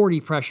Jordan,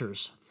 40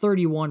 pressures,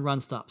 31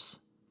 run stops,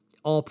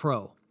 all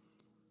pro.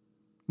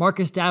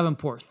 Marcus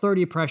Davenport,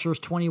 30 pressures,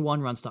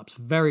 21 run stops,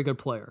 very good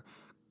player.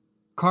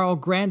 Carl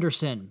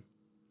Granderson,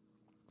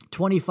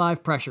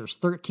 25 pressures,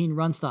 13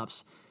 run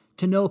stops.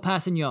 Tano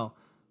Passigno,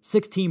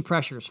 16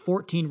 pressures,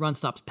 14 run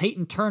stops.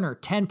 Peyton Turner,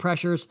 10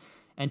 pressures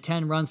and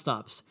 10 run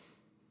stops.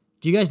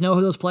 Do you guys know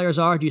who those players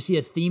are? Do you see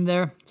a theme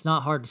there? It's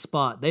not hard to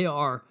spot. They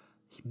are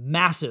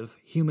massive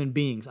human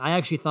beings. I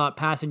actually thought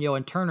Passigno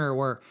and Turner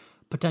were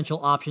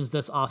potential options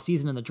this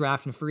offseason in the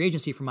draft and free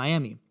agency for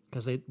Miami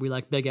because we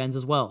like big ends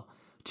as well.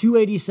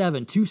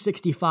 287,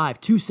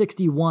 265,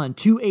 261,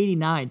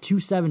 289,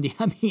 270.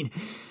 I mean,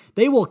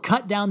 they will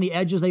cut down the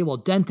edges. They will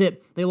dent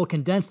it. They will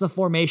condense the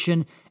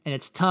formation, and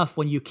it's tough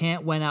when you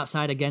can't win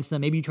outside against them.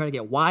 Maybe you try to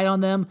get wide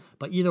on them,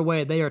 but either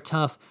way, they are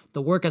tough.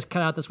 The work is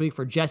cut out this week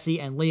for Jesse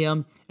and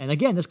Liam. And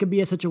again, this could be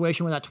a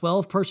situation where that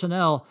 12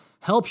 personnel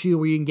helps you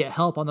where you can get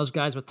help on those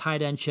guys with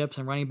tight end chips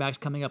and running backs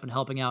coming up and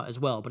helping out as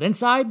well. But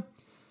inside,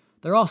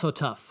 they're also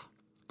tough.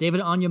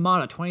 David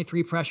Onyemata,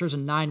 23 pressures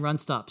and 9 run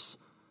stops.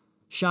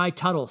 Shy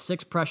Tuttle,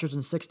 6 pressures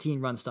and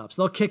 16 run stops.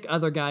 They'll kick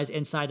other guys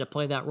inside to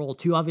play that role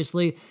too,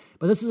 obviously.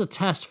 But this is a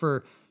test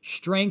for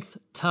strength,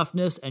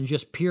 toughness, and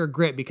just pure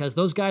grit because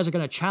those guys are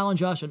going to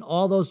challenge us in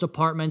all those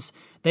departments.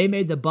 They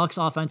made the Bucs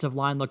offensive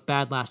line look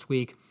bad last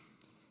week,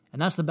 and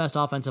that's the best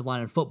offensive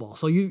line in football.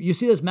 So you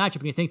see this matchup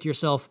and you think to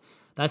yourself,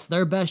 that's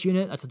their best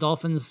unit. That's the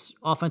Dolphins'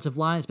 offensive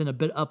line. It's been a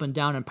bit up and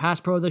down in pass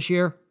pro this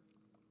year.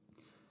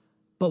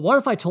 But what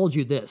if I told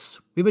you this?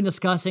 We've been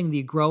discussing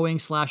the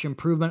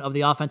growing/improvement of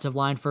the offensive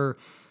line for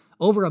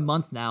over a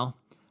month now.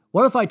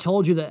 What if I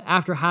told you that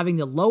after having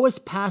the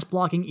lowest pass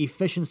blocking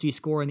efficiency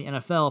score in the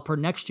NFL per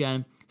next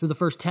gen through the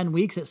first 10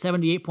 weeks at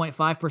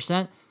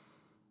 78.5%,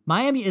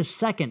 Miami is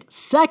second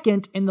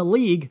in the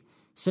league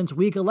since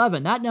week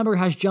 11. That number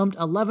has jumped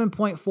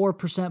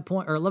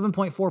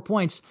 11.4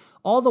 points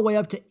all the way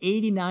up to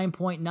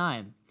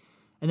 89.9.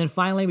 And then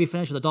finally, we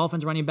finish with the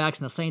Dolphins running backs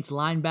and the Saints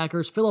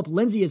linebackers. Philip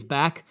Lindsay is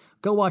back.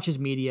 Go watch his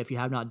media if you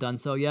have not done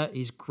so yet.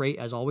 He's great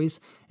as always.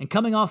 And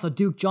coming off the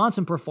Duke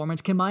Johnson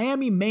performance, can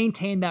Miami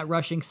maintain that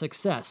rushing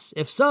success?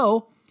 If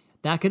so,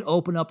 that could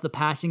open up the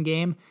passing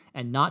game,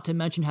 and not to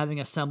mention having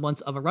a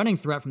semblance of a running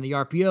threat from the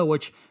RPO,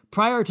 which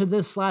prior to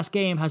this last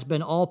game has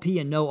been all P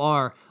and no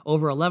R,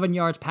 over 11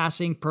 yards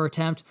passing per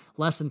attempt,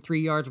 less than 3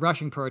 yards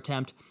rushing per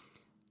attempt.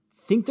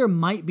 Think there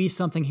might be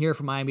something here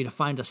for Miami to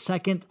find a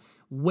second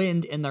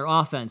wind in their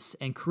offense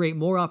and create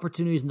more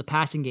opportunities in the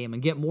passing game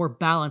and get more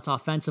balance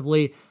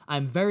offensively.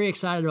 I'm very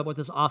excited about what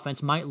this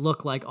offense might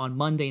look like on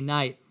Monday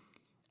night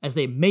as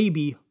they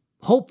maybe,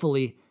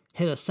 hopefully,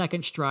 hit a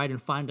second stride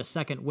and find a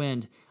second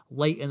wind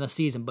late in the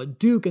season. But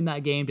Duke in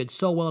that game did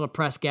so well to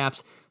press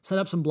gaps, set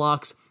up some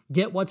blocks,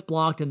 get what's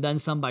blocked and then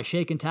some by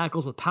shaking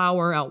tackles with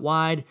power out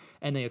wide,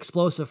 and the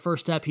explosive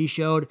first step he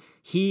showed.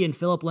 He and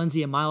Philip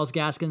Lindsay and Myles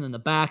Gaskin in the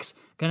backs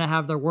going to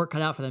have their work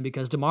cut out for them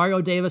because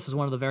Demario Davis is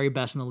one of the very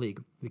best in the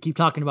league. We keep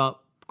talking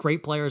about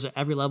great players at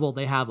every level.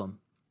 They have them.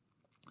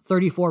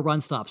 34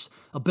 run stops,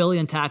 a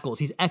billion tackles.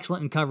 He's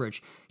excellent in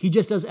coverage. He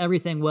just does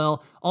everything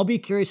well. I'll be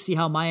curious to see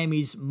how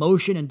Miami's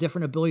motion and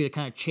different ability to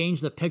kind of change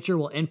the picture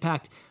will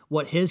impact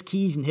what his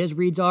keys and his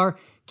reads are.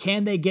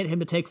 Can they get him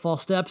to take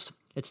false steps?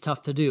 It's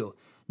tough to do.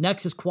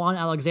 Next is Quan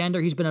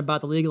Alexander. He's been about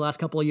the league the last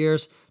couple of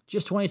years.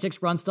 Just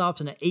 26 run stops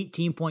and an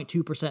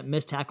 18.2%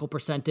 missed tackle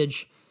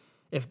percentage.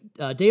 If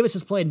Davis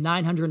has played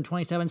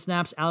 927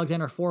 snaps,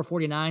 Alexander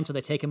 449, so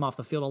they take him off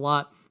the field a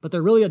lot. But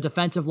they're really a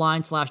defensive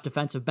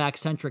line/defensive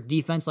back-centric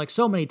defense like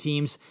so many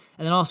teams.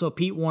 And then also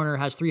Pete Warner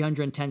has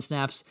 310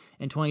 snaps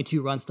and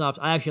 22 run stops.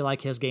 I actually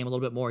like his game a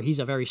little bit more. He's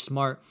a very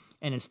smart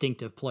and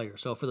instinctive player.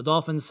 So for the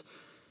Dolphins,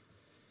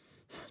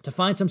 to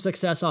find some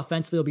success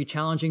offensively will be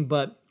challenging,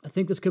 but I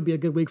think this could be a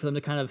good week for them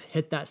to kind of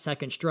hit that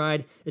second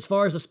stride. As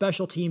far as the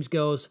special teams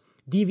goes,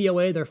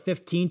 DVOA, they're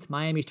 15th.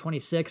 Miami's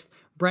 26th.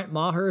 Brent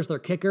Maher is their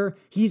kicker.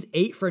 He's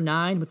 8 for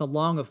 9 with a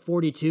long of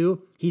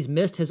 42. He's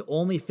missed his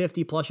only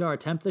 50-plus yard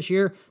attempt this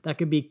year. That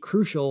could be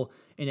crucial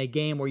in a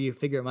game where you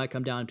figure it might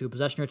come down to a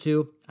possession or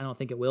two. I don't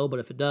think it will, but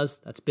if it does,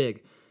 that's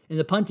big. In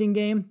the punting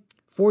game,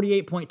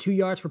 48.2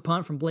 yards per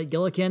punt from Blake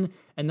Gillikin,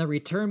 and the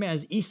return man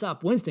is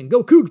Easop Winston.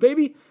 Go Cougs,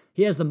 baby!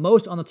 He has the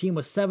most on the team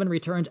with 7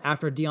 returns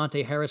after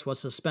Deontay Harris was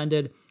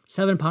suspended.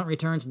 7 punt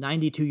returns,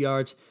 92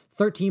 yards,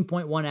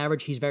 13.1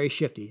 average. He's very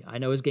shifty. I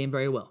know his game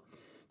very well.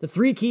 The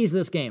 3 keys to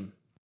this game.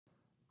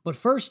 But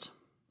first,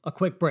 a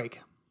quick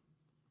break.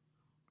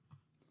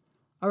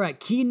 All right,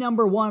 key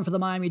number 1 for the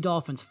Miami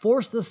Dolphins.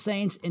 Force the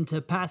Saints into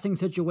passing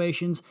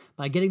situations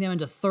by getting them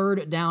into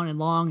 3rd down and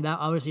long. That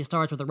obviously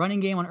starts with the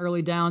running game on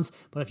early downs,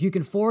 but if you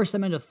can force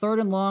them into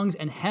 3rd and longs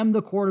and hem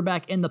the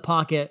quarterback in the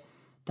pocket,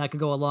 that could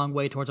go a long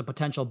way towards a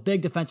potential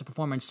big defensive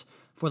performance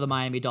for the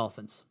Miami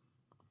Dolphins.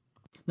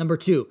 Number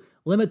 2,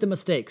 limit the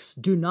mistakes.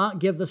 Do not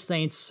give the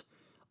Saints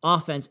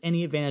offense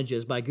any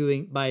advantages by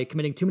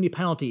committing too many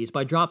penalties,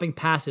 by dropping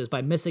passes,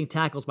 by missing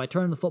tackles, by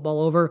turning the football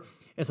over.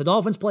 If the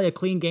Dolphins play a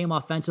clean game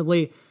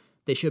offensively,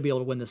 they should be able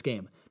to win this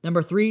game.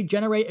 Number 3,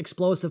 generate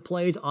explosive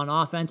plays on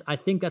offense. I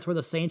think that's where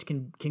the Saints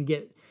can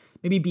get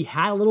maybe be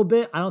had a little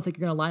bit. I don't think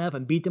you're going to line up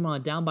and beat them on a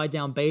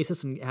down-by-down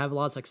basis and have a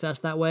lot of success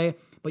that way.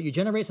 But you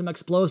generate some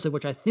explosive,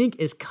 which I think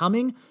is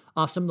coming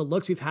off some of the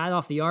looks we've had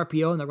off the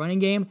RPO in the running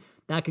game.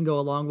 That can go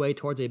a long way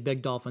towards a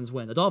big Dolphins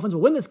win. The Dolphins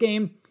will win this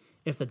game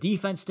if the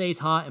defense stays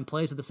hot and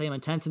plays with the same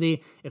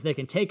intensity. If they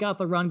can take out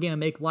the run game and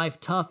make life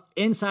tough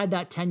inside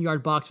that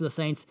 10-yard box for the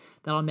Saints,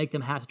 that'll make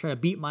them have to try to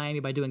beat Miami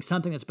by doing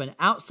something that's been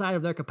outside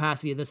of their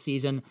capacity this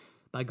season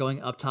by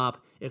going up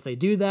top. If they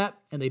do that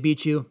and they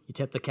beat you, you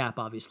tip the cap,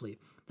 obviously.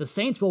 The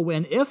Saints will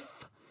win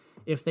if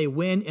they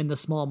win in the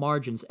small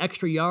margins.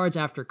 Extra yards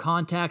after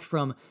contact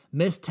from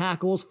missed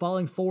tackles,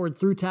 falling forward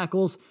through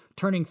tackles,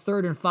 turning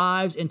 3rd and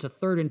 5s into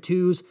 3rd and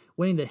 2s,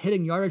 winning the hit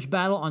and yardage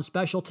battle on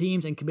special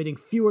teams, and committing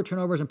fewer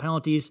turnovers and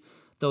penalties,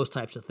 those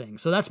types of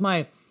things. So that's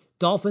my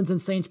Dolphins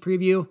and Saints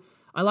preview.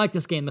 I like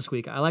this game this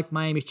week. I like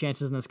Miami's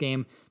chances in this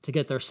game to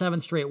get their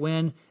 7th straight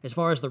win. As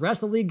far as the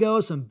rest of the league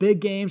goes, some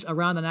big games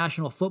around the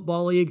National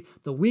Football League.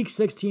 The Week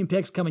 16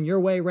 picks coming your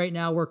way right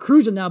now. We're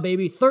cruising now,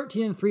 baby.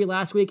 13-3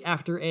 last week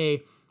after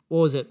a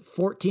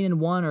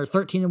 14-1 or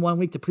 13-1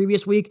 week the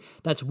previous week.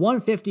 That's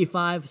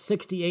 155,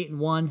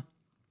 68-1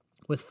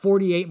 with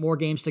 48 more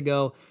games to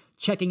go.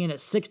 Checking in at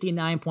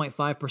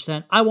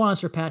 69.5%. I want to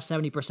surpass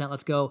 70%.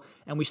 Let's go.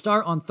 And we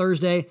start on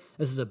Thursday.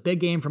 This is a big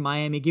game for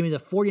Miami. Give me the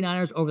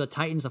 49ers over the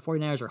Titans. The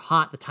 49ers are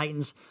hot. The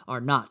Titans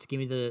are not. Give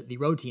me the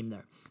road team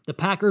there. The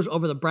Packers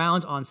over the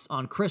Browns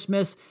on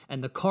Christmas,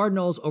 and the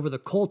Cardinals over the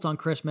Colts on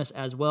Christmas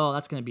as well.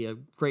 That's going to be a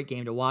great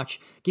game to watch.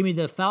 Give me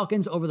the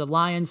Falcons over the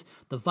Lions,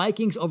 the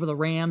Vikings over the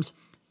Rams.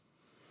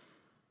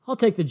 I'll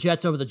take the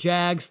Jets over the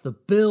Jags, the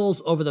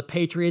Bills over the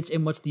Patriots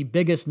in what's the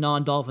biggest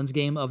non-Dolphins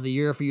game of the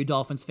year for you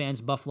Dolphins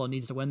fans. Buffalo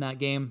needs to win that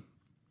game.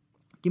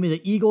 Give me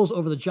the Eagles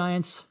over the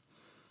Giants.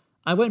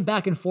 I went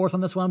back and forth on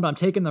this one, but I'm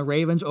taking the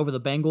Ravens over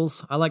the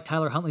Bengals. I like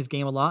Tyler Huntley's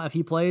game a lot if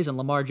he plays, and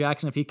Lamar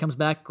Jackson if he comes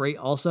back, great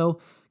also.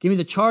 Give me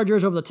the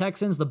Chargers over the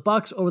Texans, the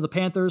Bucks over the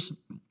Panthers.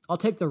 I'll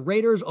take the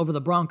Raiders over the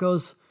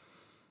Broncos.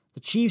 The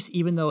Chiefs,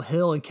 even though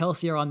Hill and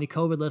Kelsey are on the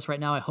COVID list right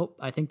now,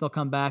 I think they'll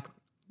come back.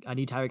 I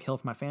need Tyreek Hill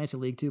for my fantasy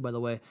league too, by the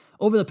way.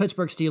 Over the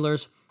Pittsburgh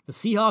Steelers, the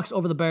Seahawks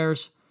over the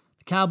Bears,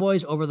 the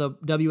Cowboys over the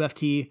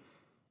WFT,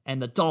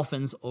 and the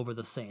Dolphins over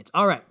the Saints.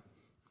 All right.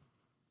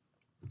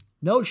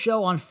 No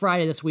show on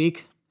Friday this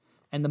week,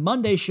 and the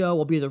Monday show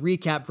will be the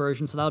recap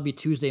version, so that'll be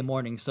Tuesday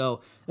morning.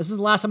 So this is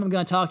the last time I'm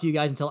going to talk to you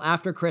guys until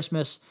after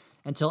Christmas,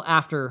 until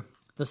after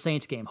the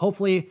Saints game.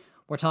 Hopefully,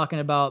 we're talking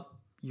about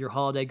your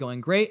holiday going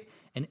great,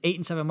 an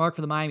 8-7 mark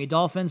for the Miami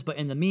Dolphins, but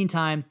in the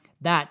meantime,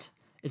 that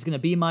is going to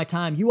be my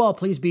time. You all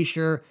please be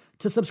sure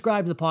to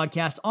subscribe to the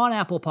podcast on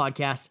Apple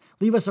Podcasts.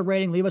 Leave us a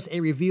rating, leave us a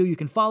review. You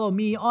can follow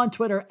me on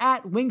Twitter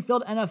at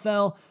Wingfield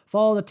NFL.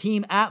 Follow the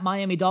team at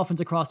Miami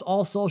Dolphins across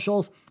all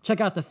socials.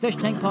 Check out the Fish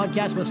Tank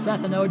Podcast with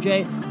Seth and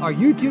OJ, our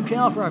YouTube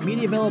channel for our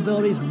media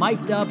availabilities,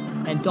 Mic'd Up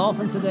and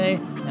Dolphins Today.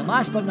 And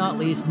last but not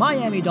least,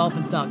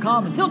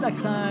 MiamiDolphins.com. Until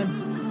next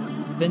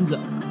time, fins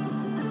up.